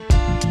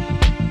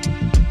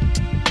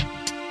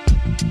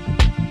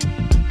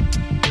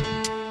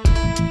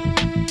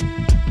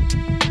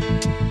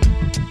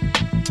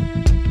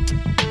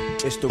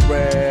the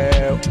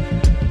real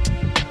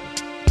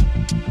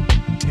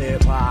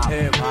hip hop.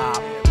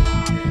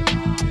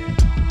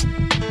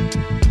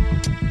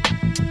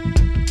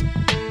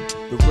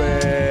 The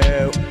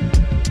real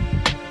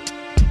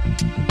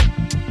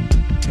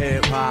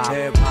hip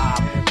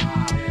hop.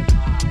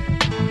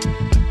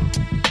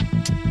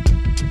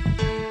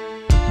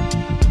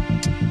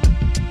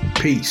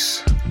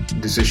 Peace.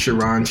 This is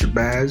Sharon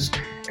Shabazz,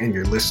 and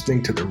you're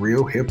listening to the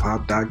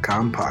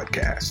RealHipHop.com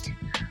podcast.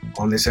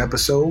 On this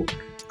episode,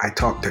 I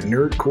talked to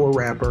nerdcore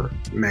rapper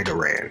Mega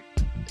Ran.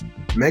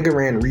 Mega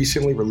Ran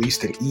recently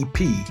released an EP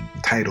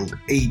titled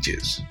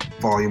Ages,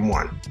 Volume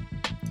 1.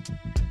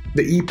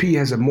 The EP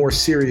has a more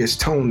serious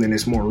tone than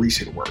his more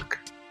recent work.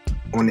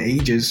 On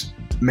Ages,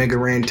 Mega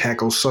Ran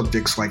tackles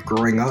subjects like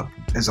growing up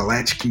as a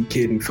latchkey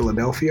kid in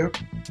Philadelphia,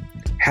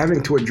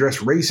 having to address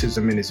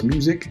racism in his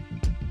music,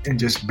 and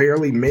just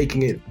barely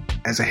making it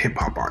as a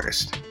hip-hop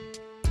artist.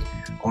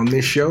 On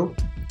this show,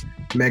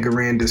 Mega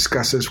Ran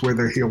discusses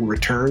whether he'll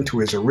return to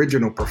his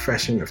original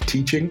profession of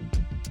teaching,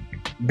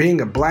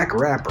 being a black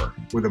rapper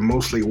with a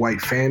mostly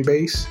white fan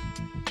base,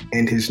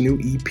 and his new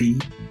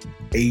EP,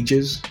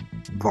 Ages,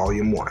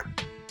 Volume 1.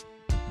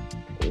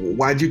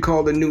 Why'd you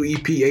call the new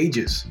EP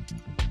Ages?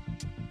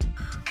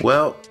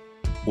 Well,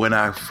 when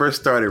I first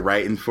started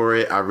writing for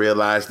it, I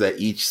realized that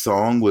each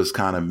song was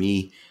kind of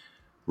me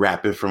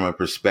rapping from a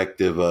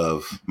perspective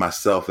of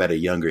myself at a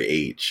younger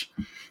age.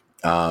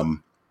 A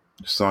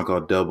song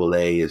called Double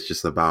A is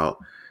just about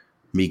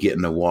me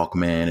getting a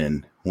Walkman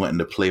and wanting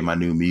to play my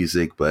new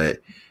music, but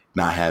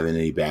not having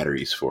any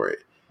batteries for it.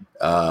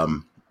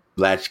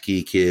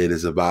 Latchkey Kid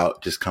is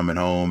about just coming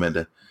home at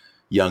a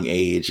young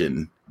age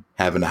and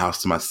having a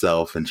house to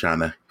myself and trying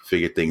to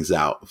figure things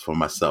out for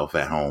myself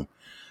at home.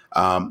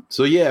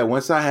 So yeah,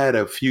 once I had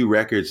a few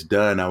records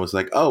done, I was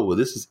like, oh, well,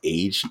 this is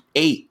age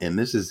 8 and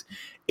this is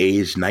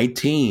age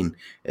 19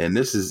 and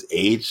this is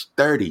age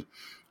 30,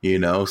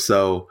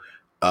 so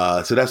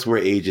that's where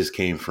Ages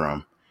came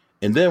from.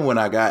 And then when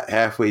I got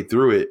halfway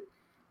through it,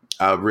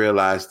 I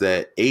realized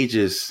that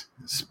Ages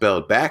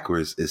spelled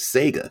backwards is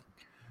Sega,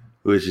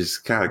 which is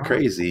kind of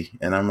crazy.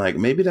 And I'm like,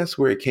 maybe that's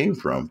where it came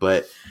from,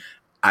 but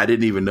I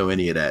didn't even know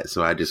any of that.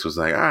 So I just was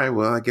like, all right,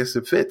 well, I guess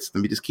it fits.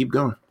 Let me just keep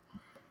going.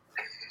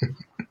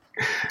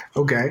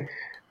 Okay.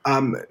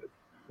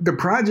 The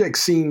project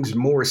seems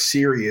more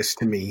serious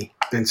to me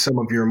than some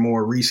of your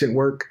more recent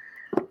work.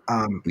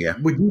 Yeah.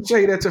 Would you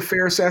say that's a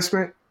fair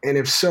assessment? And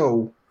if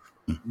so,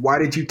 why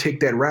did you take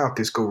that route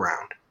this go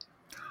round?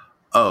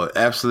 Oh,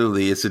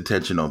 absolutely. It's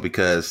intentional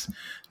because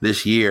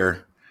this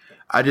year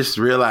I just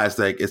realized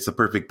like it's a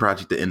perfect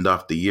project to end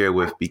off the year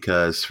with,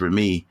 because for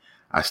me,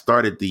 I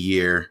started the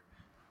year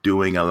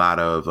doing a lot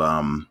of,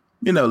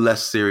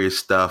 less serious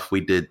stuff. We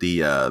did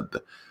the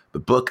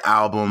book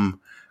album.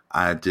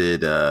 I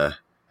did a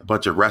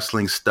bunch of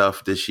wrestling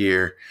stuff this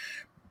year.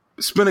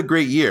 It's been a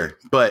great year,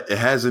 but it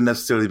hasn't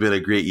necessarily been a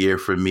great year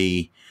for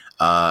me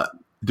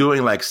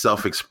doing like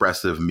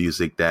self-expressive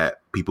music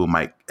that people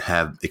might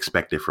have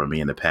expected from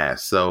me in the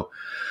past. So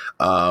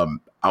I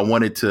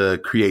wanted to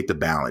create the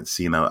balance.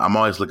 I'm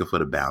always looking for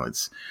the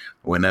balance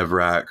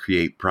whenever I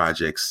create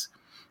projects.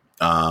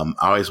 I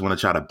always want to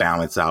try to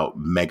balance out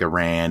Mega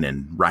Ran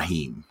and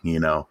Raheem,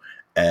 and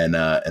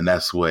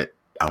that's what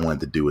I wanted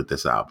to do with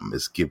this album,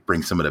 is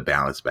bring some of the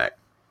balance back.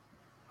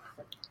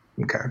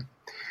 Okay.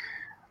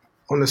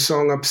 On the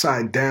song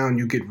Upside Down,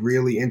 you get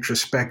really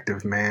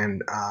introspective,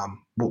 man.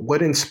 But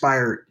what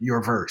inspired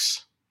your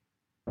verse?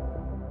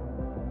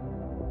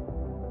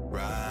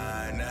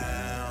 Right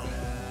now.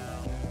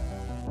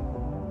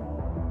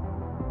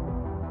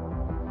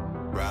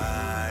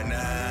 Right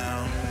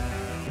now.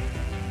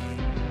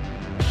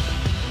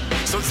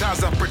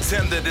 Sometimes I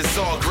pretend that it's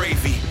all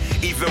gravy.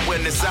 Even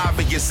when it's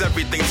obvious,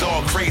 everything's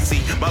all crazy.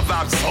 My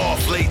vibes is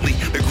off lately.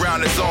 The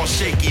ground is all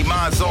shaky,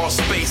 mine's all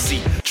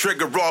spacey.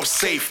 Trigger off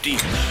safety.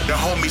 The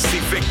homies see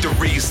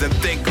victories and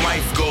think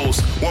life goes.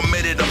 1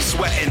 minute I'm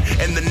sweating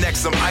and the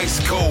next I'm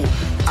ice cold.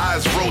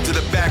 Eyes roll to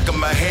the back of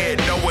my head,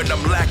 knowing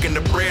I'm lacking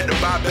the bread to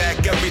buy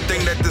back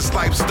everything that this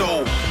life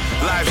stole.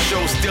 Live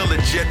show still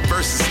legit,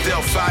 versus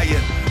still fire.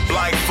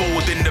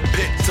 Blindfold in the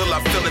pit till I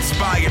feel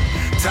inspired.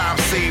 Time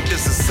saved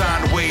is a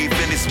sine wave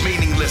and it's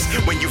meaningless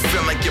when you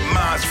feel like your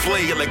mind's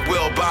flaying like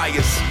Will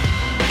Byers.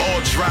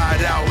 All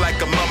dried out like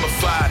a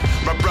mummified.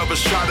 My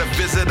brothers try to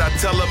visit, I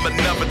tell them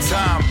another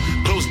time.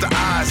 Close the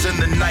eyes in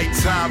the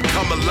nighttime,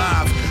 come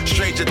alive.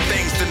 Stranger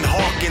things than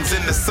Hawkins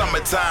in the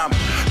summertime.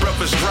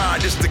 Brothers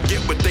grind just to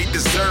get what they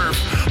deserve,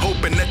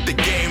 hoping that the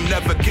game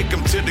never kick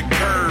them to the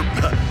curb.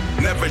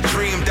 Never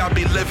dreamed I'd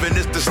be living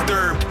this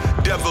disturbed.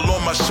 Devil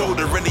on my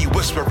shoulder and he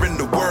whispering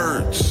the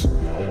words.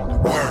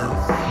 Word.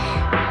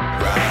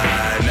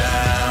 Right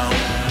now,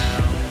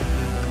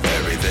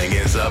 everything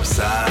is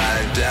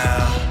upside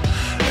down.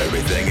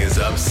 Everything is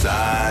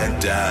upside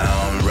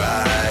down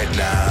right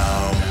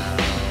now.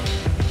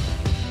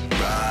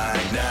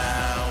 Right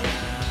now.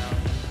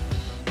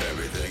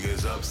 Everything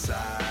is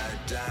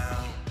upside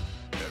down.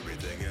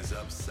 Everything is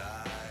upside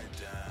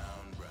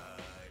down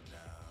right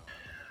now.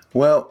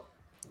 Well,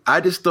 I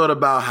just thought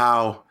about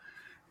how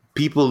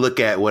people look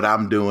at what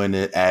I'm doing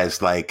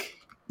as like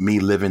me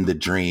living the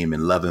dream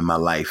and loving my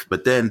life.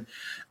 But then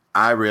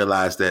I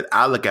realized that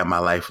I look at my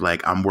life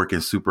like I'm working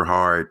super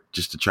hard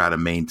just to try to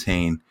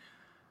maintain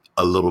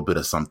a little bit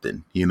of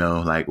something, you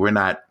know, like we're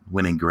not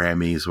winning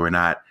Grammys. We're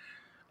not,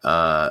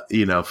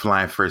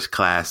 flying first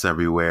class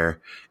everywhere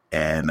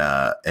and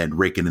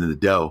raking in the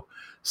dough.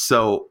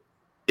 So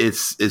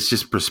it's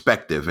just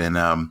perspective. And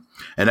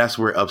that's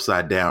where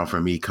Upside Down for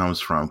me comes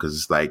from. Cause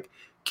it's like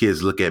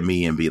kids look at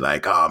me and be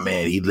like, oh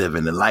man, he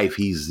living the life.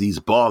 He's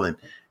balling,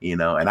 you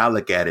know? And I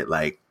look at it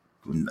like,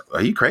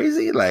 are you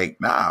crazy?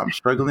 Like, nah, I'm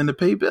struggling to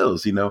pay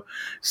bills, you know?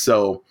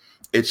 So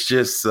it's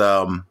just,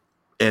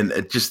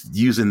 and just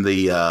using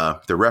the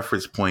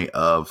reference point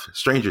of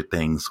Stranger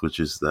Things, which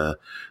is the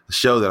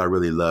show that I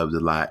really loved a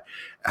lot,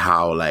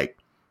 how like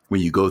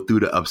when you go through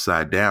the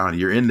Upside Down,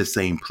 you're in the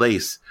same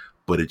place,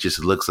 but it just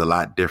looks a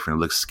lot different.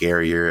 It looks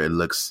scarier. It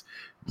looks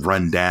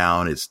run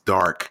down. It's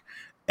dark.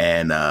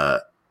 And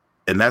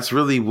that's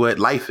really what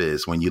life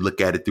is when you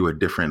look at it through a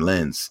different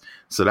lens.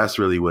 So that's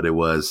really what it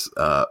was.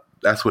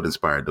 That's what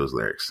inspired those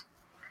lyrics.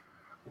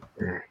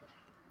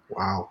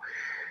 Wow.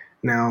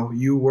 Now,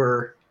 you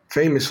were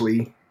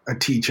famously a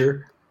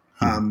teacher.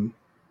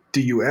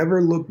 Do you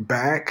ever look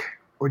back,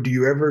 or do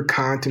you ever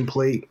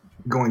contemplate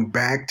going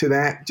back to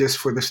that just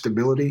for the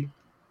stability?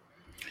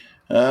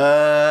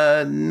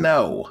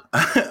 No.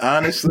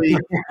 Honestly,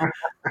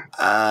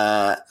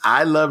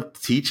 I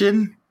loved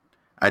teaching.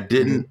 I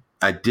did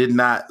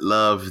not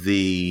love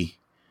the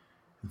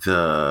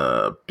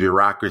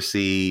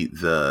bureaucracy,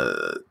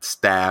 the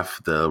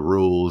staff, the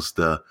rules,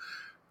 the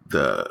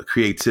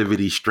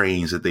creativity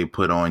strains that they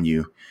put on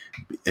you.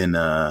 And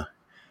I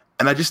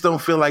just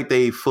don't feel like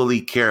they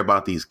fully care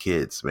about these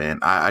kids, man.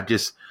 I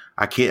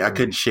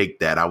couldn't shake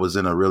that. I was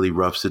in a really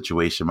rough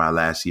situation my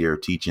last year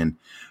of teaching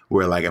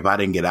where like, if I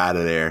didn't get out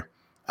of there,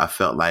 I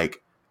felt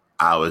like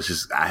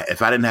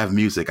if I didn't have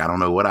music, I don't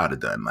know what I'd have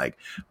done. Like,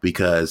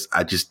 because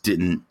I just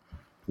didn't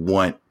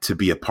want to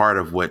be a part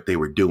of what they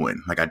were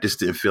doing. Like, I just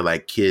didn't feel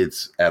like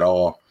kids at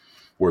all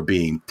were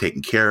being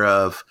taken care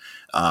of,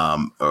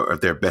 or if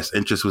their best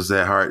interest was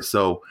at heart.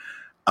 So,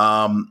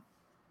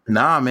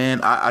 nah, man,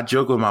 I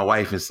joke with my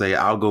wife and say,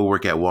 I'll go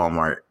work at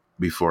Walmart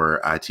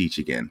before I teach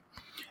again.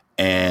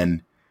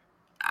 And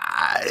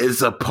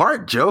it's a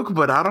part joke,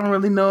 but I don't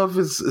really know if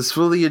it's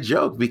fully a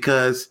joke,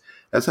 because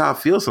that's how I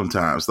feel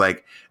sometimes.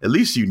 Like, at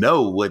least you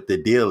know what the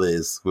deal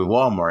is with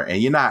Walmart,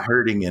 and you're not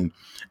hurting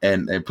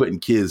and putting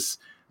kids'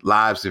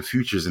 lives and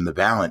futures in the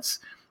balance,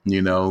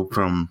 you know,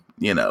 from,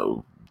 you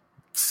know,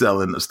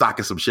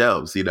 stocking some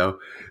shelves, you know.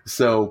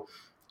 So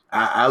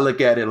I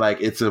look at it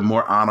like it's a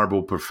more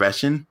honorable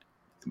profession.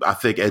 I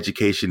think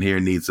education here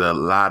needs a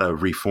lot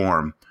of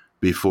reform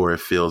before it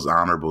feels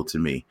honorable to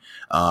me.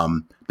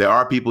 There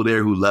are people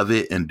there who love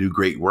it and do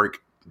great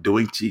work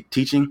doing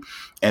teaching.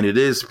 And it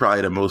is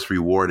probably the most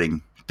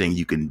rewarding thing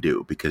you can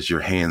do because you're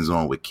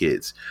hands-on with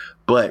kids.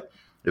 But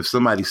if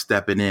somebody's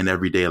stepping in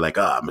every day like,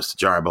 Mr.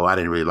 Jarbo, I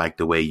didn't really like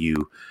the way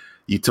you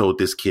told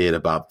this kid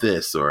about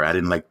this, or I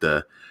didn't like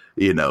that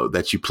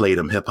you played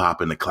him hip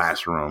hop in the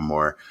classroom,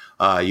 or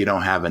you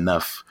don't have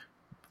enough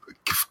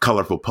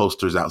colorful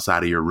posters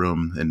outside of your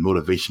room and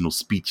motivational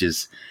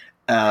speeches.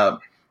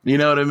 You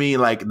know what I mean?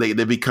 Like they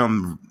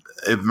become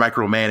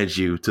micromanage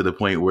you to the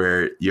point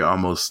where you're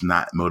almost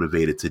not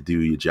motivated to do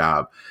your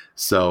job.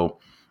 So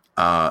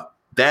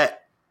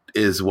that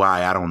is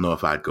why I don't know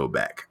if I'd go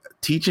back.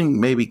 Teaching,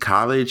 maybe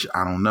college,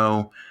 I don't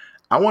know.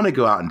 I want to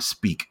go out and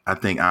speak. I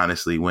think,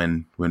 honestly,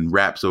 when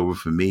rap's over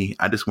for me,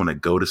 I just want to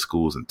go to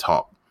schools and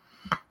talk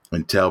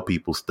and tell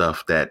people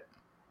stuff that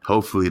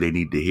hopefully they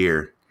need to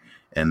hear,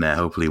 and that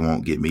hopefully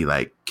won't get me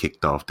like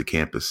kicked off the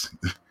campus.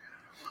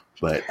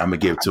 But I'm going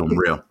to give it to them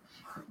real.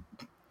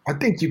 I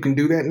think you can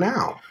do that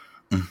now.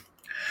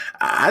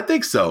 I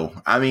think so.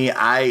 I mean,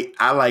 I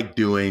like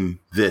doing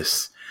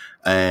this.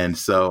 And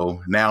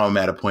so now I'm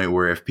at a point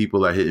where if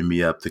people are hitting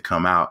me up to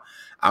come out,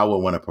 I would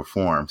want to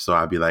perform. So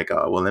I'd be like,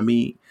 oh, well,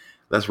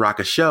 let's rock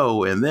a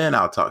show, and then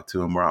I'll talk to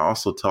them, or I'll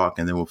also talk,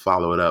 and then we'll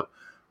follow it up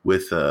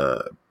with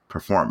a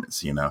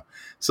performance, you know?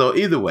 So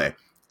either way,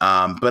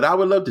 but I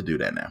would love to do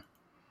that now.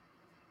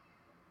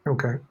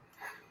 Okay.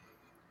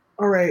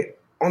 All right.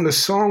 On the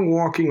song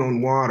Walking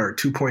on Water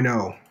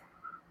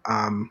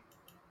 2.0,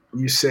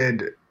 you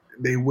said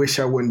they wish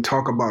I wouldn't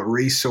talk about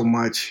race so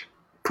much.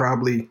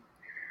 Probably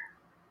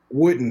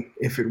wouldn't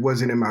if it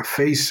wasn't in my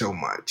face so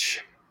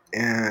much.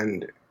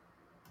 And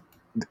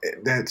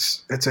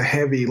that's a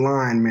heavy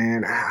line,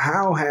 man.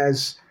 How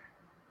has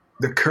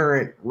the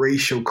current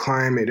racial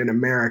climate in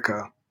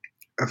America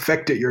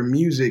affected your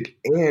music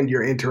and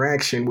your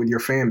interaction with your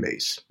fan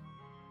base?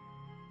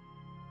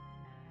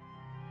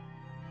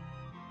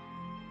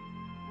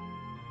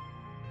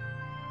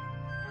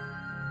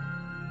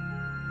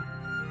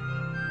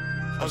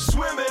 I'm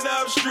swimming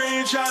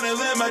upstream, trying to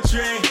live my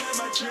dream.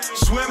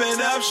 Swimming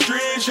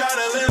upstream, trying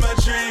to live my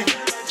dream.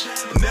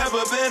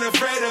 Never been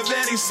afraid of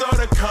any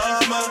sort of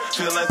karma.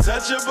 Feel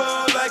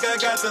untouchable like I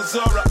got the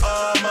Zora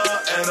armor.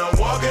 And I'm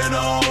walking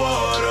on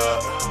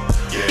water.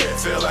 Yeah, Yeah,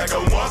 feel like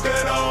I'm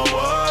walking on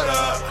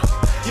water.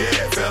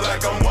 Yeah, feel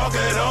like I'm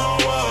walking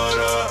on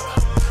water.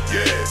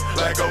 Yeah,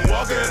 like I'm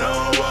walking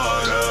on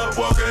water,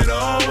 walking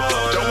on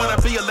water. Don't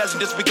wanna be a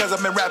legend just because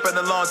I've been rapping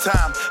a long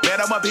time. Man,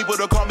 I want people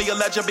to call me a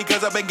legend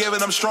because I've been giving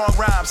them strong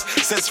rhymes.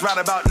 Since round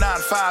about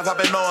 9-5, I've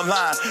been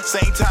online.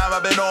 Same time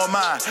I've been on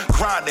mine.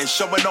 Grinding,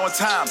 showing on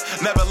time.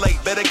 Never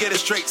late, better get it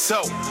straight.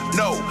 So,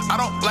 no, I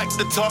don't like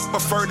to talk,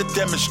 prefer to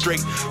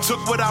demonstrate. Took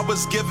what I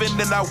was given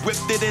and I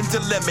whipped it into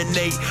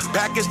lemonade.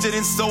 Packaged it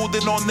and sold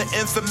it on the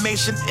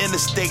information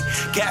interstate.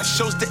 Cash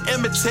shows to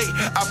imitate,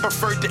 I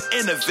prefer to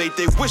innovate.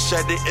 They wish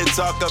I didn't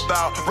talk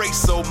about race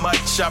so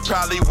much. I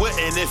probably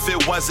wouldn't if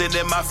it wasn't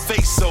in my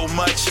face so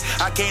much.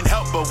 I can't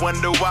help but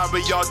wonder why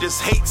we all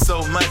just hate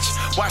so much.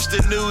 Watch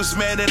the news,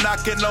 man, and I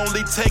can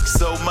only take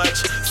so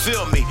much.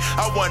 Feel me,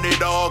 I want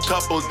it all,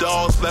 couple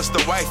dolls, bless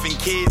the wife and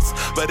kids.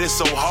 But it's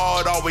so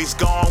hard, always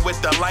gone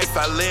with the life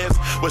I live.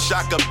 Wish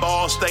I could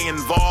ball, stay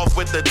involved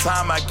with the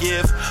time I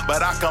give.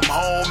 But I come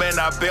home and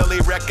I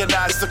barely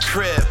recognize the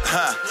crib.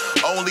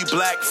 Only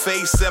black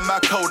face in my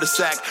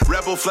cul-de-sac.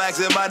 Rebel flags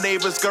in my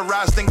neighbor's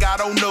garage, think I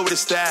don't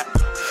notice that.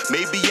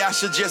 Maybe I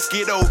should just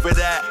get over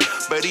that.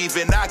 But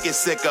even I get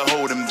sick of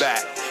holding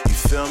back. You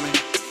feel me?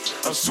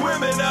 I'm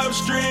swimming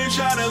upstream,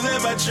 trying to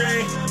live my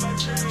dream.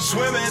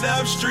 Swimming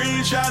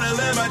upstream, trying to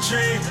live my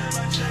dream.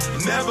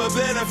 Never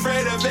been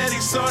afraid of any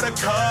sort of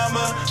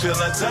karma. Feel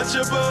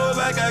untouchable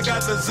like I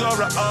got the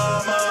Zora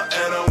armor.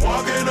 And I'm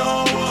walking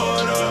on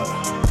water.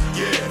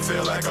 Yeah,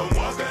 feel like I'm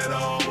walking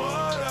on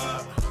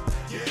water.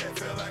 Yeah,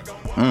 feel like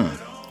I'm walking on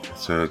water.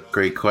 It's a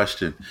great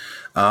question.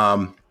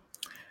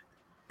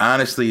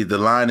 Honestly, the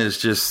line is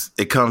just,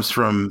 it comes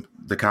from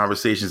the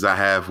conversations I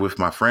have with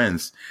my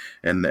friends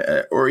and,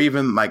 or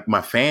even like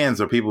my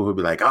fans or people who'd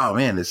be like, oh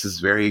man, this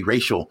is very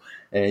racial.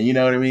 And you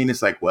know what I mean?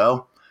 It's like,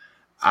 well,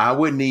 I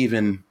wouldn't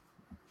even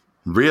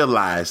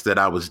realize that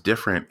I was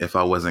different if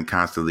I wasn't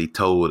constantly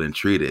told and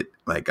treated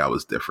like I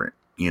was different,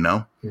 you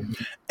know? Mm-hmm.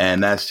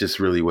 And that's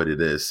just really what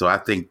it is. So I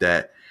think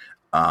that,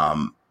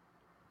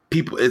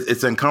 people,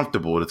 it's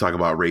uncomfortable to talk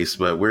about race,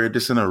 but we're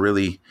just in a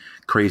really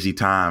crazy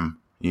time,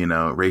 you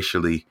know,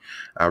 racially.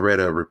 I read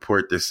a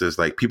report that says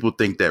like people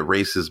think that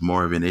race is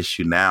more of an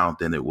issue now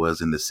than it was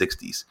in the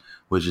 60s,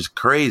 which is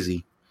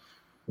crazy.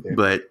 Yeah.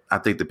 But I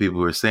think the people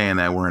who are saying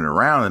that weren't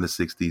around in the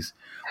 60s.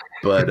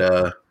 But,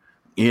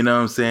 you know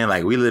what I'm saying?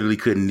 Like we literally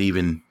couldn't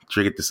even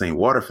drink at the same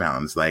water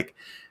fountains. Like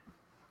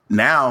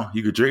now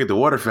you could drink at the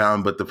water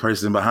fountain, but the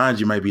person behind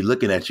you might be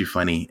looking at you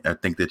funny or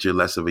think that you're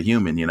less of a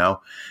human, you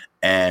know?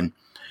 And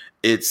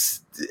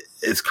it's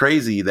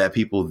crazy that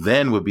people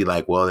then would be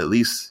like, well, at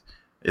least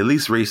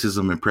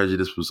racism and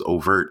prejudice was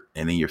overt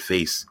and in your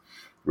face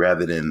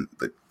rather than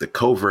the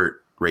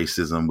covert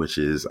racism, which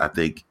is, I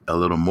think, a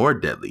little more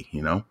deadly,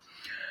 you know,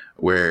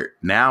 where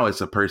now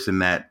it's a person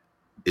that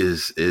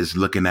is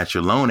looking at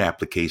your loan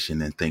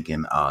application and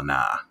thinking, oh,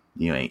 nah,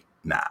 you ain't,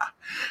 nah,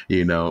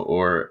 you know,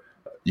 or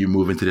you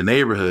move into the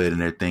neighborhood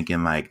and they're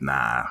thinking like,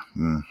 nah,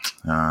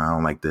 I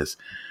don't like this.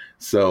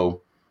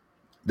 So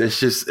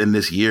that's just in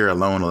this year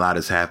alone, a lot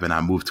has happened.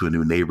 I moved to a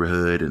new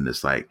neighborhood and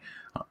it's like,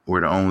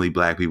 we're the only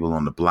black people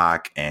on the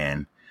block.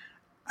 And,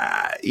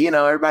 you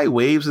know, everybody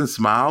waves and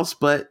smiles,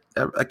 but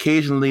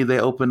occasionally they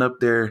open up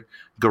their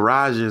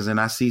garages and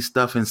I see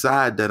stuff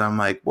inside that I'm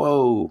like,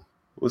 whoa,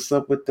 what's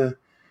up with the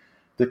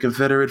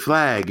Confederate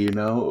flag, you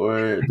know,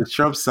 or the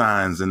Trump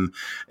signs and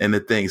the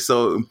thing.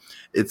 So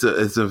it's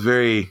a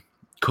very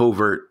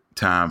covert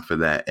time for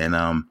that. And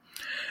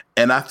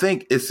I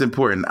think it's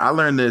important. I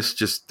learned this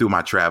just through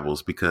my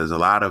travels because a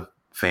lot of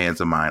fans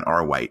of mine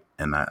are white.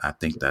 And I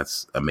think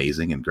that's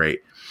amazing and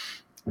great.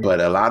 But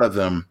a lot of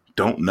them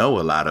don't know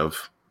a lot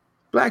of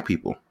black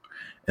people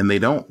and they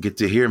don't get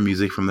to hear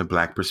music from the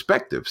black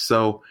perspective.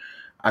 So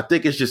I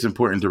think it's just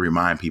important to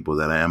remind people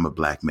that I am a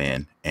black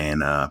man.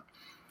 And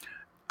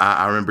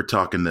I remember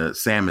talking to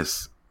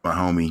Samus, my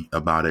homie,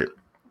 about it.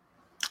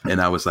 And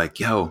I was like,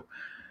 yo,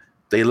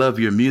 they love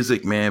your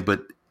music, man.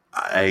 But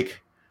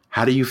like,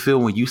 how do you feel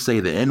when you say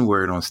the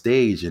N-word on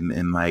stage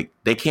and like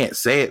they can't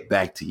say it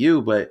back to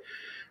you, but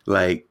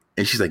like,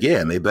 and she's like, yeah,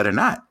 and they better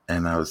not.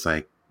 And I was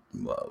like,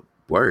 well,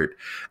 word.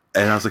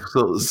 And I was like,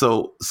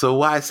 so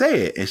why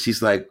say it? And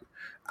she's like,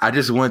 I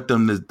want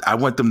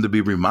them to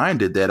be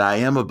reminded that I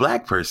am a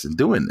black person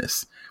doing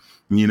this.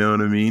 You know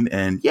what I mean?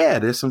 And yeah,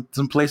 there's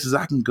some places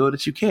I can go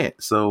that you can't.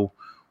 So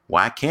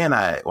why shouldn't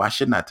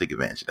I take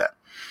advantage of that?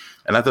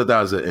 And I thought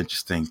that was an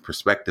interesting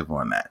perspective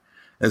on that.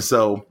 And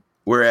so,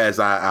 whereas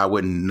I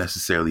wouldn't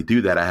necessarily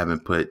do that, I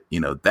haven't put, you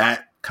know,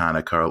 that kind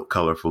of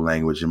colorful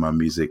language in my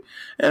music.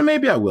 And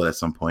maybe I will at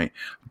some point,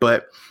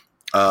 but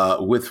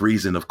with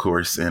reason, of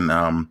course.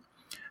 And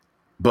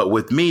but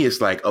with me,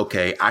 it's like,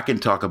 okay, I can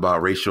talk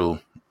about racial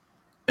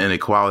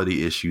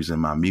inequality issues in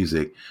my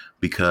music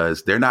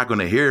because they're not going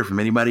to hear it from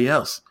anybody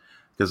else.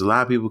 Because a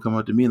lot of people come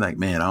up to me like,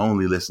 man, I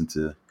only listen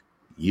to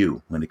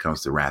you when it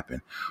comes to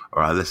rapping,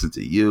 or I listen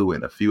to you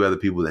and a few other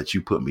people that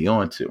you put me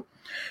on to,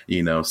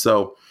 you know?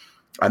 So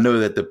I know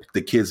that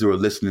the kids who are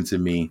listening to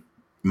me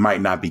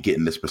might not be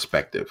getting this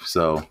perspective.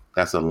 So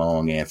that's a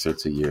long answer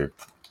to your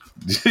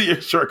Your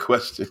short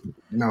question.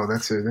 No,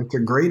 that's a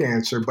great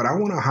answer. But I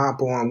want to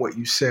hop on what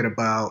you said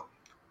about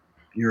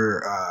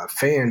your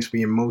fans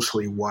being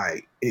mostly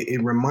white.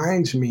 It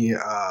reminds me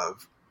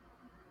of,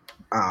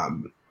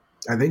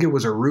 I think it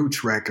was a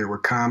Roots record where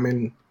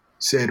Common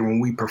said, "When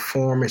we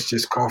perform, it's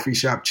just coffee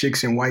shop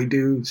chicks and white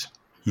dudes."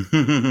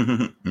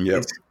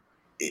 Yep.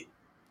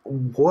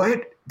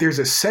 There's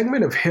a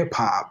segment of hip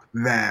hop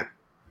that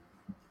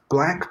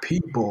Black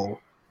people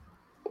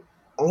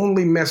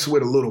only mess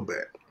with a little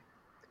bit.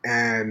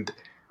 And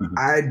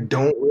I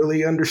don't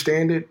really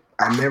understand it.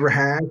 I never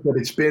have, but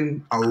it's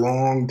been a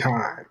long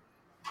time.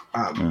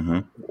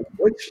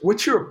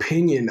 What's your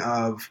opinion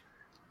of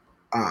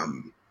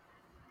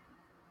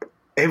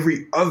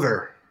every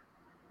other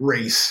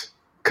race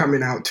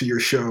coming out to your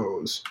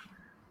shows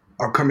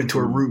or coming to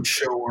a Root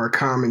show or a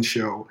Common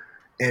show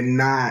and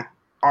not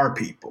our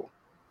people?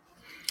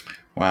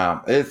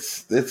 Wow.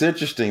 It's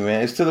interesting,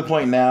 man. It's to the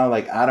point now,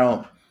 like, I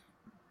don't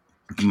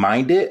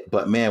mind it,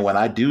 but man, when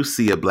I do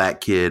see a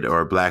Black kid or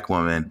a Black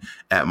woman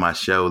at my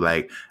show,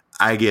 like,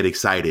 I get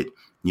excited.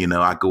 You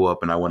know, I go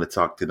up and I want to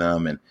talk to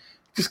them and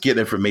just get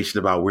information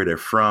about where they're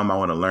from. I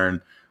want to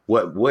learn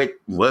what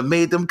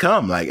made them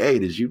come. Like, hey,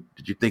 did you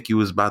think you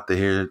was about to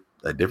hear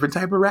a different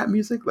type of rap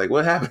music? Like,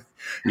 what happened?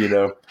 You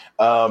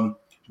know?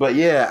 But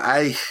yeah,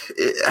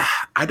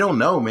 I don't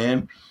know,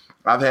 man.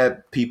 I've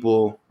had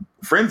people,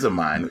 friends of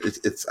mine,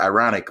 it's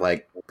ironic,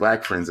 like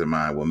Black friends of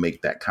mine will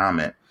make that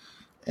comment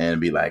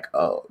and be like,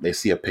 oh, they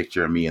see a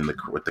picture of me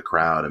with the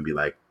crowd and be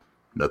like,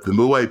 nothing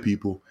but white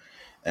people.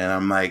 And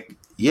I'm like,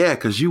 yeah,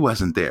 because you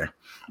wasn't there.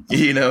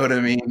 You know what I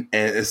mean?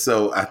 And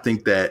so I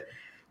think that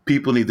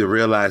people need to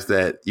realize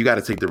that you got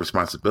to take the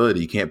responsibility.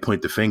 You can't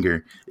point the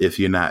finger if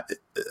you're not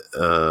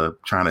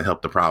trying to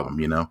help the problem.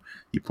 You know,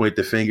 you point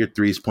the finger,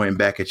 three's pointing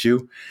back at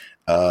you.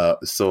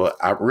 So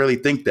I really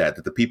think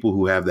that the people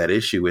who have that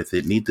issue with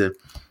it need to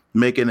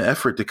make an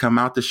effort to come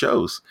out to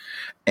shows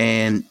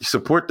and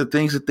support the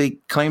things that they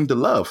claim to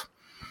love.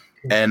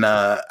 And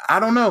I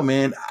don't know,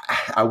 man.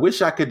 I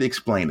wish I could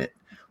explain it,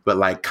 but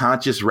like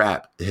conscious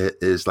rap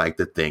is like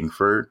the thing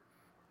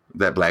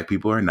that Black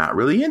people are not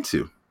really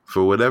into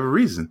for whatever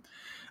reason.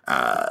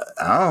 I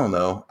don't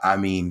know. I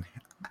mean,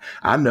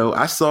 I know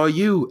I saw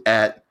you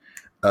at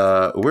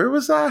where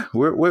was I?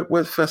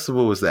 What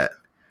festival was that?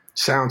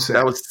 Soundset.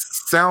 That was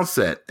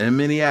Soundset in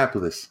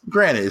Minneapolis.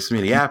 Granted, it's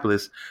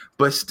Minneapolis,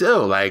 but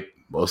still, like,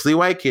 mostly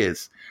white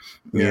kids,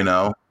 you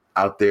know,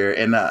 out there.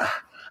 And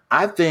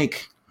I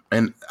think,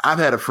 and I've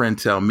had a friend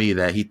tell me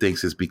that he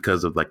thinks it's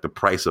because of like the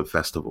price of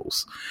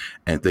festivals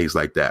and things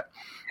like that.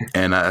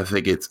 And I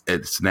think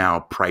it's now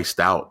priced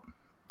out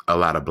a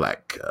lot of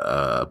Black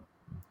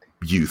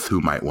youth who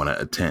might want to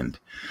attend.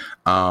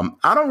 I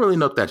don't really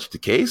know if that's the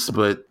case,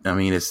 but I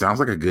mean, it sounds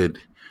like a good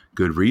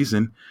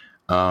reason.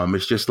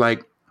 It's just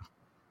like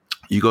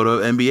you go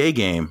to an NBA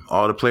game,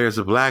 all the players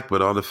are Black,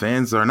 but all the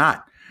fans are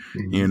not,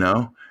 you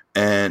know?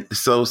 And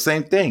so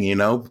same thing, you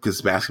know,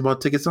 because basketball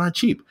tickets aren't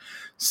cheap.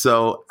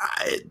 So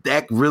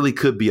that really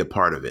could be a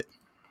part of it.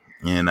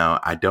 You know,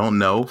 I don't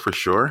know for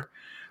sure,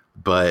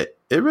 but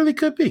it really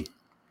could be.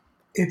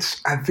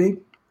 I think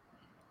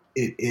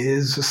it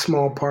is a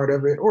small part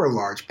of it or a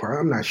large part.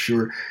 I'm not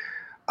sure.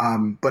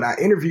 But I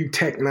interviewed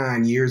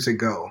Tech-9 years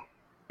ago,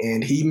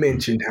 and he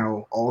mentioned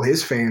how all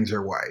his fans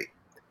are white.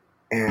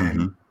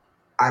 And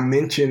I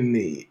mentioned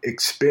the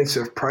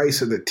expensive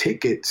price of the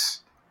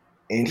tickets,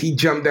 and he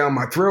jumped down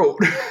my throat.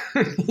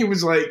 He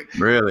was like,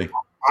 "Really?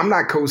 I'm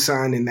not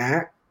co-signing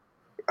that.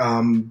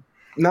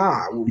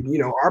 Nah, you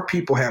know, our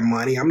people have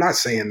money. I'm not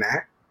saying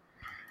that."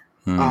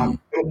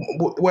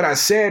 What I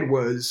said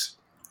was,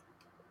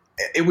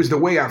 it was the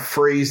way I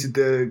phrased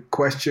the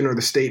question or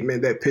the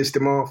statement that pissed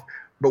him off.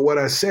 But what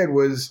I said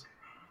was,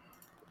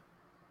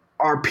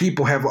 our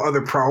people have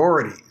other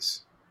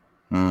priorities.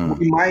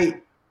 We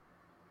might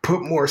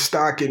put more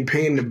stock in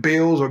paying the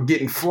bills or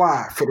getting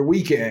fly for the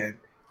weekend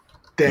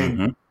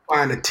than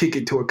buying a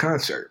ticket to a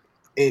concert.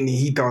 And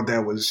he thought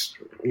that was,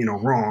 you know,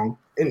 wrong.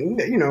 And,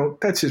 you know,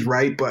 that's his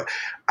right. But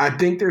I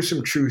think there's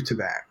some truth to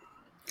that.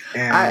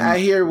 And I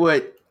hear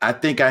what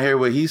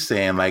he's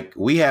saying. Like,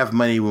 we have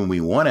money when we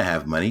want to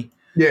have money.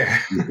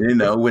 Yeah. You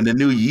know, when the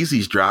new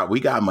Yeezys drop, we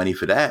got money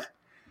for that.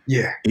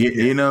 Yeah.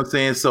 You know what I'm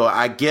saying? So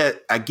I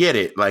get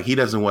it. Like, he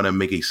doesn't want to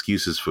make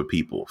excuses for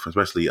people,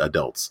 especially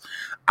adults.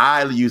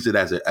 I use it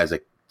as a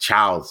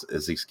child's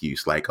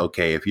excuse. Like,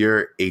 okay, if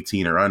you're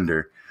 18 or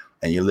under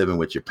and you're living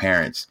with your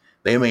parents,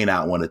 they may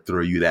not want to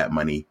throw you that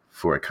money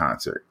for a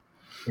concert.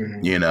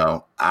 You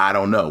know, I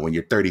don't know. When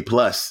you're 30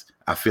 plus,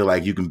 I feel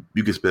like you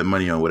can spend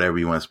money on whatever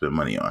you want to spend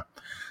money on.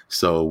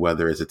 So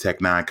whether it's a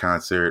Tech-9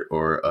 concert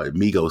or a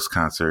Migos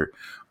concert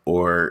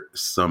or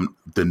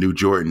the new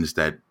Jordans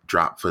that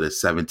drop for the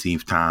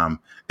 17th time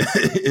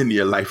in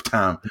your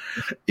lifetime,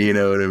 you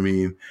know what I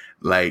mean?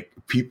 Like,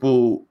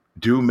 people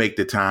do make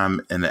the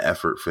time and the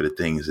effort for the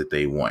things that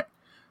they want.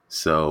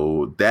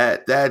 So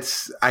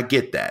that's I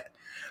get that.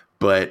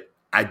 But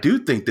I do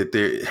think that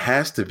there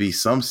has to be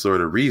some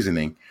sort of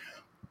reasoning.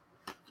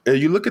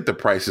 You look at the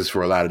prices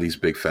for a lot of these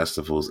big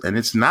festivals, and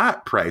it's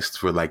not priced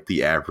for like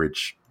the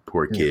average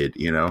poor kid,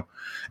 you know?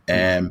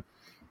 And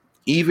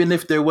even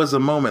if there was a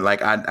moment,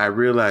 like I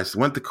realized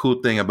what the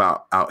cool thing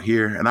about out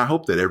here, and I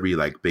hope that every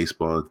like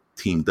baseball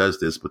team does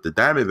this, but the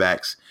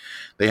Diamondbacks,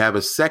 they have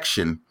a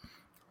section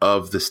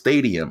of the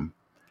stadium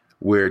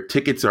where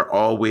tickets are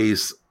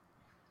always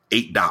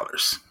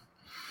 $8.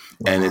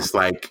 And it's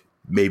like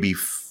maybe,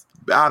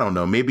 I don't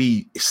know,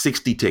 maybe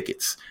 60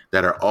 tickets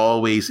that are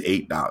always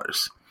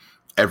 $8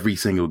 every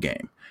single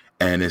game.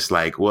 And it's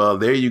like, well,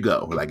 there you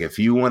go. Like, if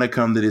you want to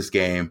come to this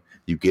game,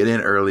 you get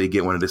in early,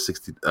 get one of the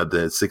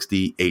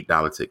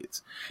 $68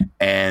 tickets.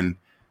 And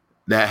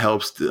that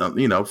helps,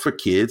 you know, for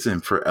kids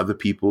and for other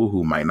people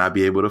who might not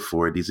be able to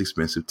afford these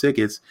expensive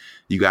tickets.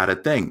 You got a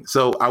thing.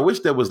 So I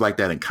wish there was like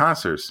that in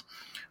concerts.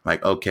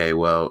 Like, okay,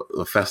 well,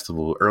 a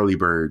festival, early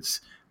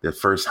birds, the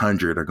first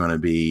 100 are going to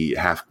be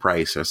half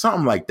price or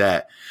something like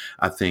that,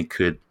 I think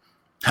could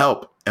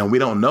help. And we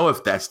don't know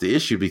if that's the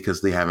issue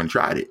because they haven't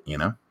tried it, you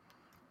know?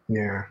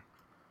 Yeah.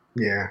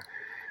 Yeah.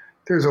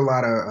 There's a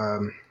lot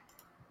of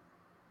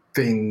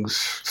things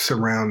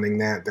surrounding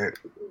that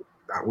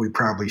we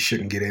probably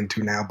shouldn't get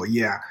into now. But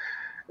yeah,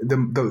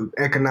 the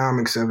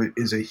economics of it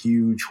is a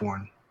huge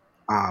one.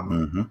 I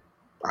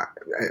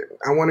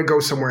want to go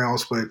somewhere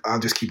else, but I'll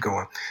just keep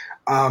going.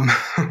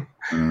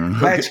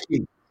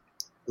 Latchkey.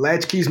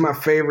 Latchkey is my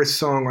favorite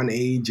song on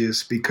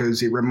Aegis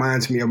because it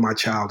reminds me of my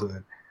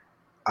childhood.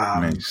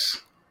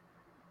 Nice.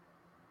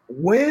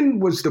 When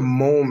was the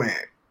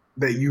moment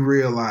that you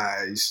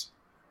realized,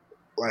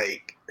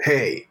 like,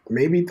 hey,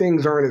 maybe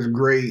things aren't as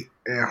great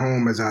at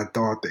home as I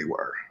thought they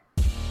were?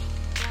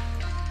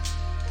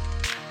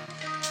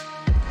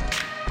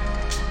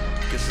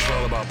 This is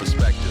all about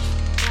perspective.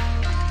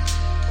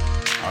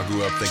 I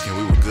grew up thinking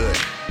we were good.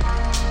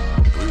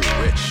 We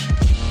were rich.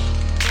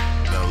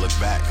 Then I look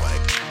back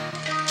like,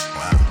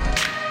 wow,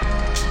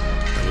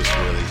 it was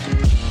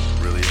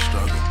really a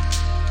struggle.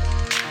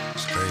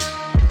 It's crazy.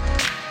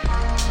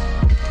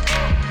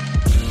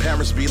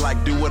 Parents be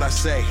like, do what I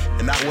say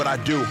and not what I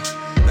do.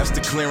 That's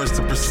the clearance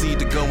to proceed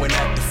to go and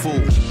act the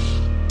fool.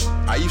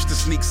 I used to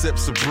sneak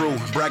sips of brew,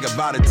 brag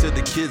about it to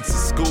the kids at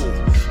school,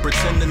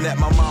 pretending that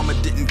my mama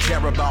didn't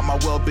care about my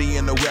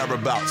well-being or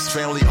whereabouts.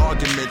 Family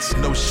arguments,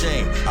 no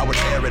shame, I would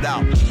air it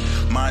out.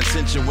 My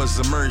intention was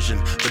immersion,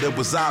 but it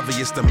was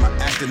obvious that my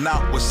acting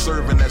out was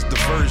serving as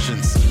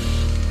diversions.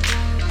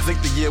 I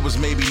think the year was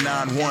maybe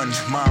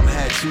 9-1. Mom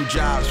had 2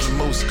 jobs, but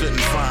most couldn't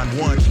find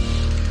one.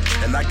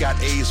 And I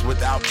got A's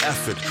without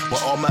effort,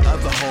 while all my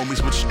other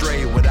homies would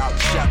stray without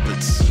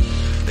shepherds.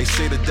 They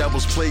say the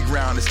devil's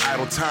playground is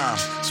idle time,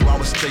 so I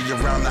would stay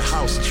around the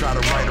house and try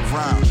to write a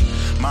rhyme.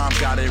 Mom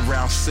got in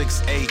around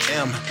 6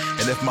 a.m.,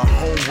 and if my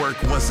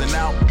homework wasn't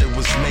out, it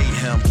was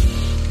mayhem.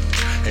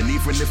 And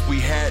even if we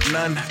had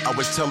none, I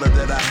would tell her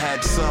that I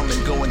had some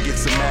and go and get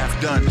some math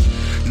done.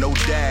 No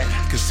dad,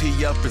 cause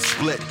he up and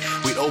split.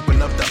 We'd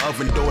open up the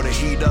oven door to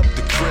heat up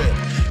the crib.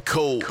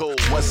 Cold,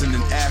 wasn't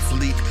an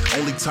athlete.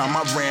 Only time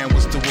I ran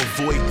was to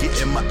avoid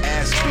getting my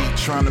ass beat.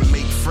 Trying to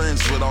make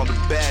friends with all the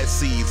bad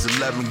seeds.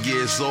 11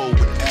 years old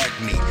with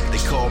acne. They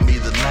called me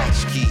the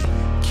latchkey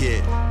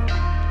kid.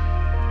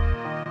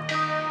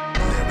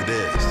 And there it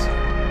is.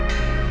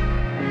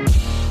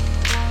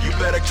 You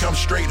better come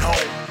straight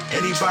home.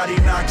 Anybody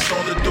knocks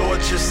on the door,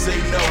 just say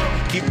no.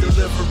 Keep the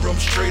living room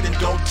straight and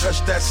don't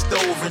touch that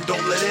stove. And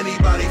don't let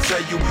anybody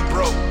tell you we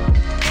broke.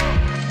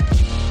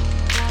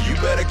 You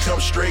better come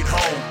straight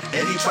home.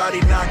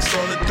 Anybody knocks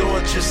on the door,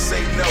 just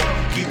say no.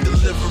 Keep the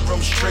living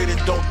room straight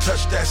and don't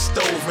touch that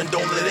stove. And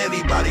don't let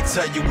anybody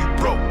tell you we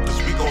broke, cause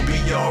we gon'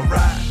 be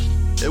alright.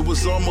 It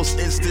was almost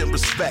instant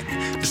respect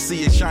to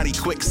see a shiny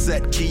quick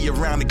set key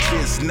around the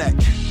kid's neck.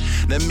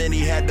 Then Minnie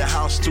had the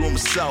house to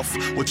himself,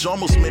 which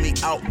almost Minnie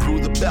outgrew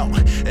the belt.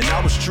 And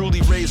I was truly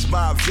raised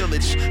by a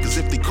village, cause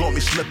if they caught me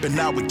slipping,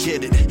 I would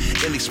get it.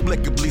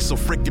 Inexplicably so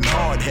freaking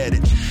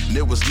hard-headed. And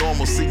it was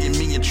normal seeing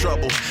me in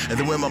trouble. And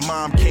then when my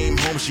mom came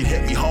home, she'd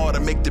hit me hard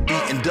and make the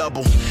beating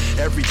double.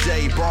 Every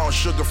day, borrowing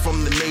sugar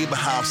from the neighbor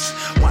house.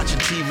 Watching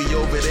TV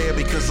over there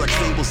because our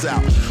cable's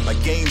out.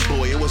 Like Game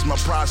Boy, it was my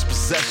prized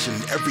possession.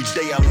 Every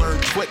day I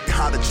learned quick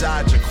how to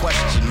dodge a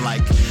question.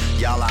 Like,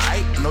 y'all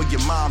alright? I know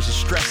your moms are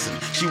stressing.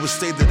 She would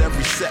say that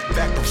every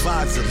setback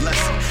provides a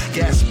lesson.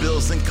 Gas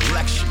bills and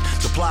collection.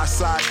 Supply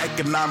side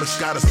economics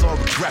got us all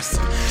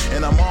regressing.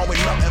 And I'm always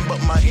nothing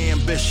but my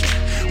ambition.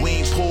 We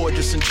ain't poor,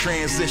 just in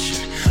transition.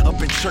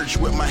 Up in church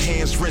with my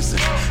hands risen.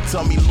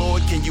 Tell me,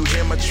 Lord, can you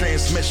hear my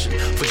transmission?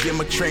 Forgive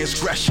my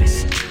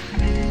transgressions.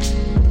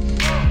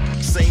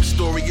 Same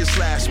story as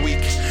last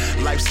week.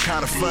 Life's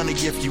kinda funny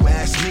if you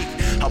ask me.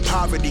 How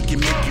poverty can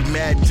make you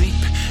mad deep.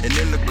 And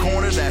in the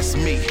corner, that's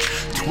me.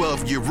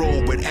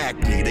 12-year-old with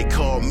acne. They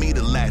call me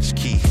the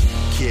latchkey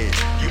kid.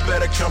 You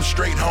better come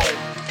straight home.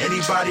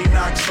 Anybody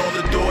knocks on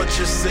the door,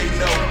 just say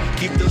no.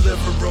 Keep the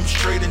living room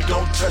straight and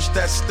don't touch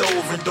that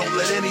stove. And don't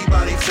let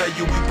anybody tell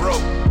you we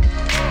broke.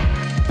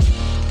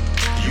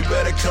 You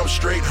better come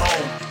straight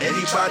home.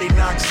 Anybody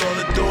knocks on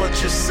the door,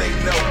 just say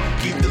no.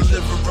 Keep the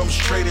living room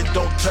straight and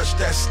don't touch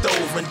that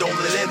stove. And don't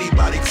let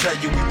anybody tell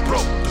you we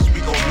broke, cause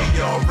we gon'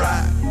 be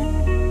alright.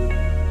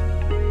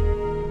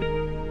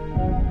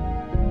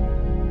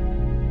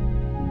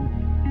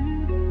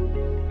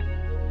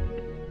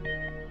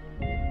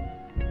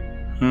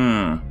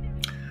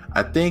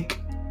 I think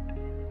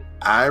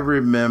I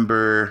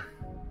remember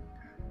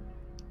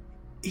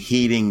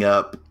heating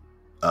up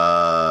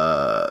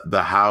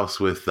the house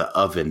with the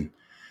oven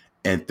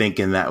and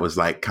thinking that was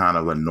like kind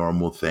of a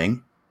normal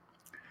thing.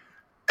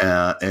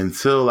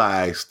 Until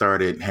I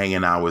started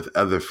hanging out with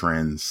other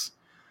friends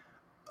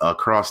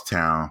across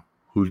town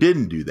who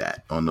didn't do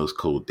that on those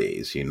cold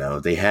days. You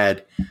know, they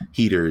had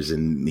heaters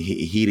and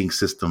heating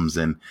systems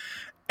and,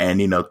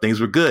 you know, things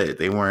were good.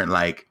 They weren't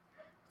like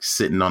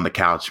sitting on the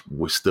couch,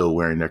 were still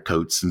wearing their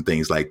coats and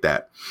things like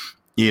that.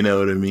 You know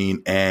what I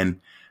mean?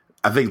 And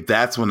I think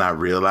that's when I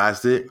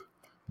realized it.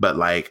 But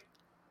like,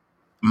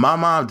 my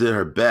mom did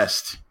her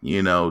best,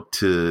 you know,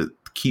 to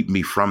keep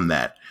me from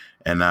that.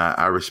 And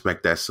I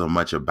respect that so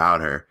much about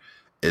her,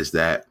 is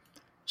that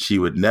she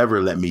would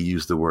never let me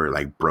use the word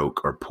like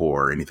broke or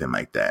poor or anything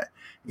like that,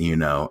 you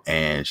know,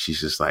 and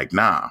she's just like,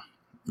 nah,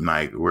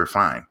 like, we're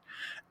fine.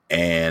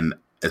 And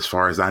as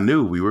far as I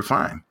knew, we were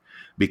fine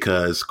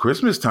because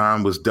Christmas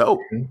time was dope,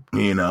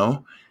 you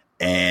know,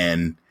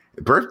 and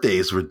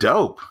birthdays were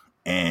dope.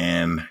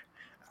 And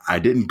I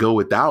didn't go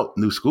without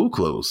new school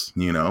clothes,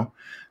 you know,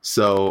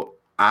 so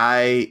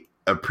I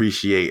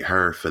appreciate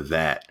her for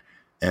that.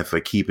 And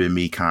for keeping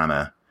me kind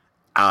of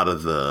out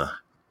of the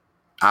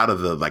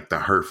like the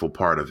hurtful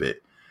part of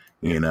it,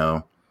 you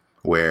know,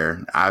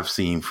 where I've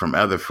seen from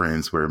other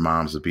friends where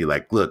moms would be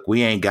like, look,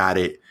 we ain't got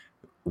it.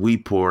 We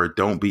poor.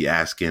 Don't be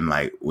asking,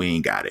 like, we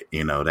ain't got it,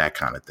 you know, that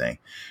kind of thing.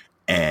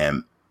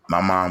 And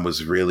my mom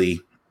was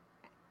really,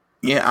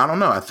 I don't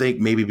know. I think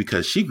maybe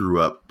because she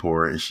grew up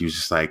poor and she was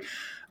just like,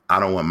 I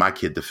don't want my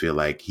kid to feel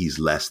like he's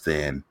less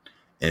than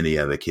any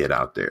other kid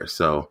out there.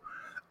 So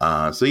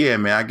yeah,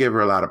 man, I give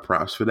her a lot of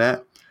props for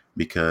that.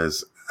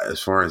 Because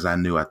as far as I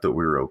knew, I thought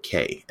we were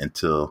okay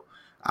until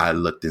I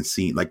looked and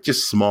seen like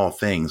just small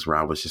things where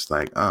I was just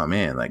like, oh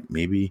man, like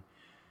maybe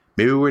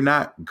we're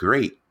not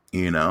great,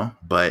 you know,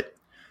 but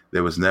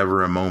there was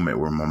never a moment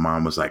where my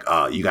mom was like,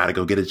 oh, you got to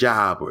go get a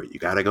job or you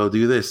got to go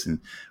do this and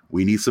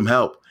we need some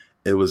help.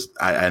 It was,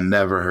 I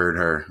never heard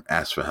her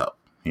ask for help,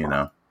 you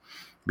know,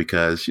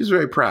 because she's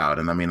very proud.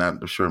 And I mean,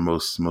 I'm sure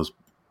most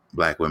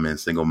Black women,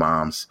 single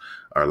moms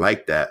are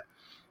like that,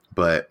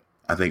 but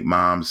I think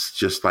moms,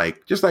 just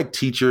like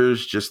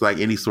teachers, just like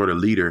any sort of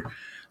leader,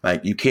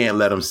 like you can't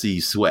let them see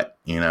you sweat,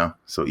 you know?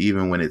 So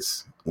even when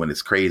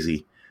it's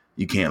crazy,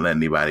 you can't let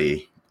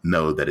anybody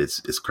know that it's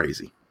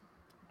crazy.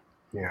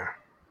 Yeah.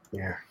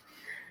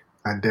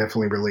 I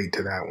definitely relate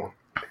to that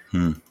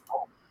one.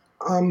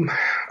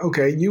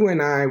 Okay. You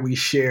and I, we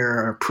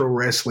share a pro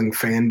wrestling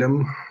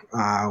fandom.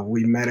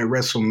 We met at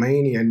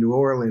WrestleMania in New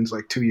Orleans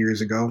like 2 years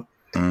ago.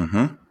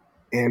 Mm-hmm.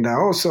 And I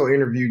also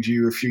interviewed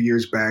you a few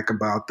years back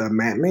about the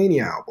Matt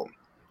Mania album.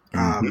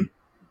 Mm-hmm.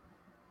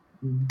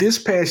 This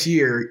past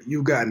year,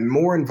 you've gotten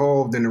more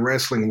involved in the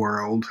wrestling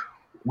world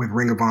with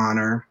Ring of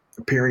Honor,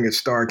 appearing at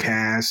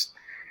StarCast,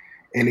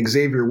 and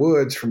Xavier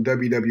Woods from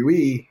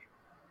WWE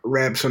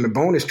raps on the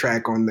bonus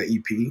track on the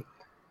EP.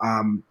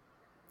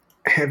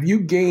 Have you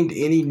gained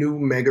any new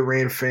Mega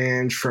Ran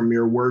fans from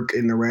your work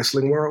in the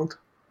wrestling world?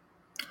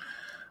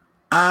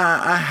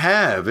 I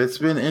have. It's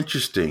been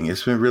interesting.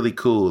 It's been really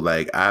cool.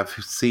 Like I've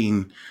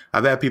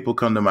had people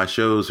come to my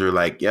shows who are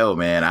like, yo,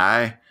 man,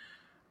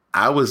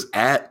 I was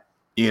at,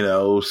 you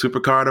know,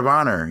 Supercard of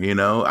Honor, you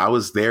know, I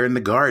was there in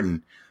the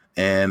Garden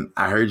and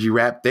I heard you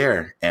rap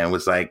there and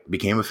was like,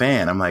 became a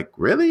fan. I'm like,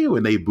 really?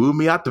 When they booed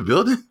me out the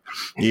building,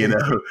 you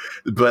know,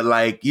 but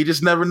like, you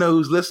just never know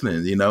who's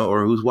listening, you know,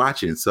 or who's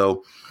watching.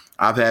 So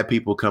I've had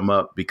people come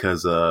up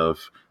because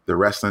of the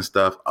wrestling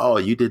stuff. Oh,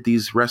 you did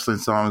these wrestling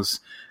songs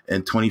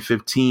in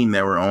 2015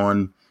 that were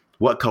on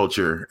What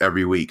Culture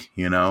every week,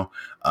 you know,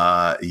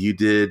 you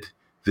did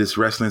this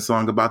wrestling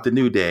song about the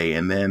New Day.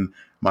 And then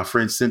my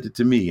friend sent it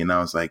to me and I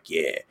was like,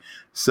 yeah.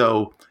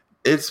 So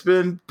it's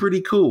been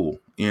pretty cool,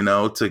 you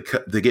know, to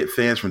get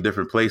fans from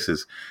different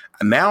places.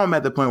 Now I'm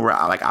at the point where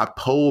I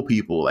poll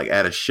people like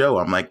at a show.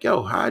 I'm like,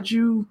 yo, how'd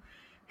you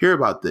hear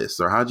about this?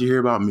 Or how'd you hear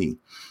about me?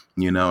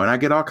 You know, and I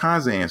get all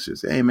kinds of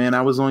answers. Hey, man,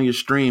 I was on your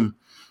stream.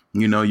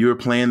 You know, you were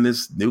playing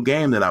this new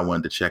game that I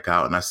wanted to check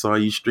out. And I saw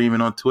you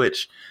streaming on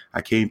Twitch.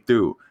 I came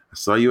through. I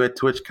saw you at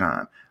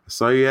TwitchCon. I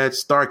saw you at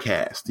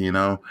StarCast, you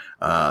know.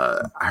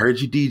 I heard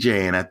you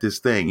DJing at this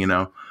thing, you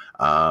know.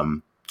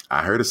 I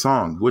heard a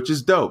song, which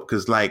is dope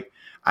because, like,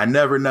 I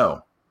never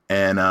know.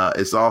 And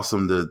it's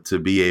awesome to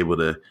be able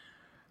to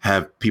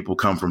have people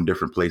come from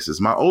different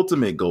places. My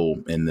ultimate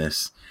goal in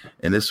this,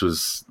 and this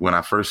was when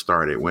I first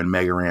started, when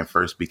Mega Ran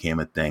first became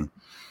a thing,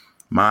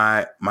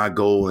 my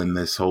goal in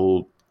this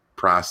whole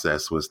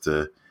process was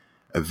to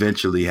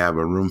eventually have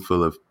a room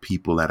full of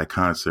people at a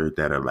concert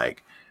that are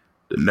like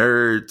the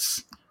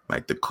nerds,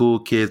 like the cool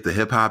kids, the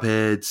hip hop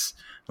heads,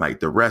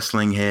 like the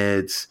wrestling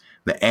heads,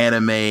 the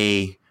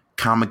anime,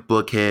 comic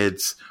book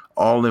heads,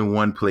 all in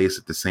one place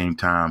at the same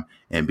time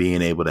and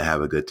being able to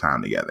have a good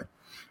time together,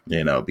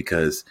 you know,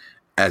 because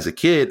as a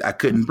kid, I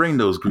couldn't bring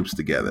those groups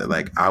together.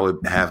 Like I would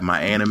have my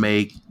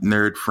anime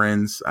nerd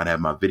friends. I'd have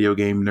my video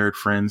game nerd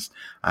friends.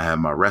 I have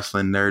my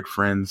wrestling nerd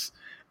friends.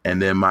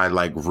 and then my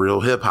like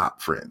real hip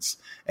hop friends,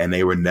 and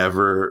they were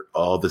never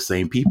all the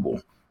same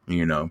people,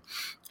 you know.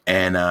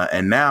 And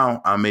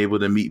now I'm able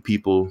to meet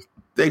people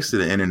thanks to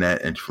the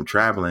internet and from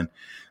traveling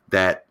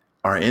that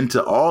are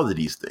into all of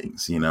these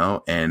things, you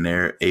know, and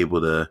they're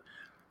able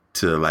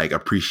to like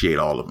appreciate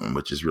all of them,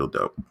 which is real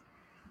dope.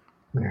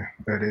 Yeah,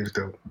 that is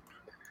dope.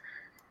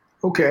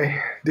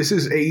 Okay, this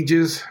is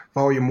Ages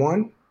Volume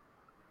 1.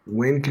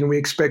 When can we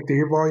expect to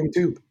hear Volume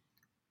 2?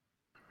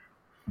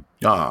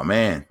 Oh,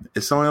 man,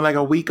 it's only like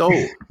a week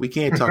old. We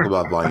can't talk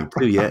about Volume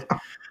 2 yet.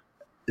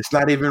 It's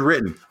not even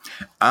written.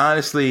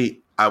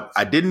 Honestly,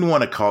 I didn't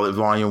want to call it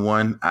Volume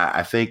 1.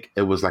 I think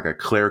it was like a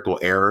clerical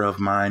error of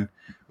mine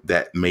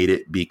that made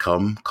it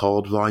become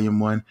called Volume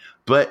 1.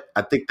 But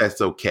I think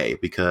that's okay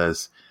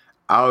because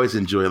I always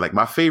enjoy, like,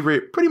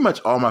 pretty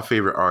much all my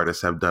favorite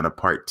artists have done a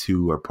part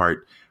 2 or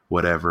part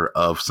whatever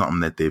of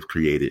something that they've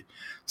created.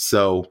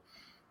 So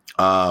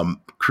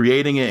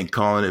creating it and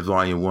calling it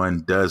Volume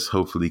 1 does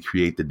hopefully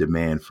create the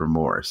demand for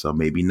more. So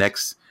maybe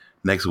next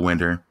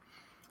winter,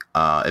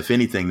 if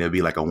anything, there'll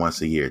be like a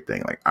once a year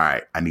thing. Like, all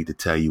right, I need to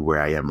tell you where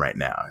I am right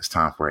now. It's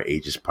time for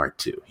Ages Part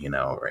 2, you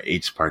know, or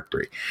Ages Part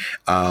 3.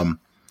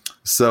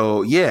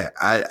 So yeah,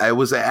 I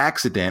was an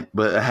accident,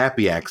 but a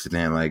happy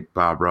accident, like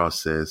Bob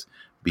Ross says,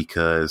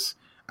 because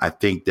I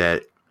think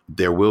that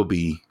there will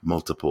be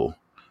multiple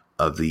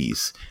of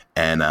these.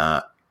 And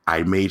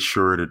I made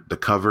sure that the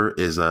cover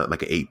is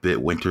like an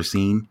 8-bit winter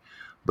scene,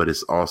 but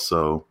it's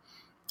also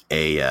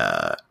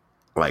a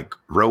like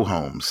row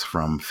homes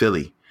from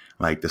Philly,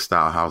 like the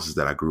style houses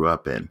that I grew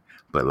up in,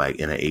 but like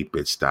in an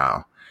 8-bit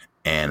style.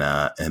 And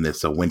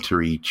it's a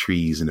wintry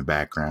trees in the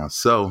background.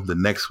 So the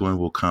next one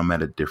will come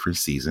at a different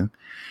season,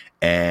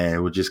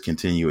 and we'll just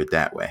continue it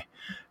that way.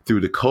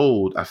 Through the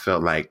Cold, I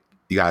felt like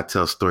you gotta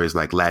tell stories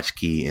like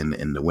Latchkey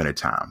in the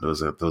wintertime.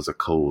 Those are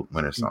cold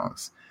winter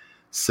songs.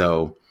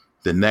 So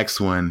the next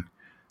one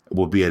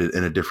will be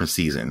in a different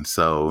season.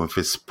 So if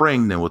it's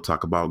spring, then we'll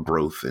talk about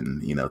growth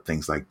and, you know,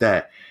 things like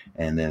that.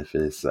 And then if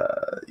it's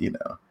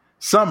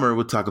summer,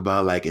 we'll talk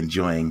about like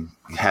enjoying,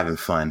 having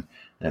fun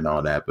and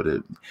all that.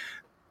 But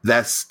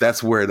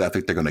that's where I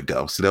think they're going to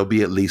go. So there'll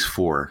be at least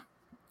 4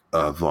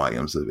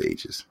 volumes of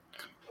Ages.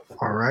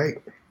 All right.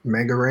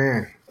 Mega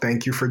Ran,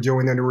 thank you for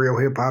joining the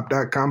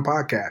RealHipHop.com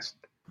podcast.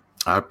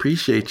 I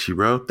appreciate you,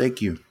 bro.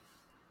 Thank you.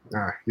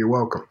 All right. You're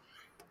welcome.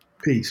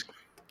 Peace.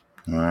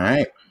 All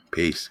right.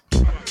 Peace.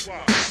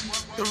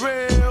 The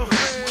real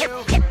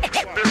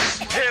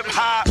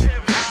hip-hop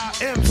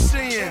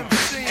MCing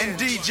and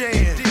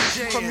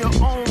DJing from your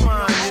own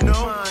mind,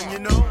 you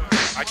know.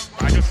 I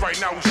guess right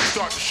now we should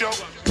start the show.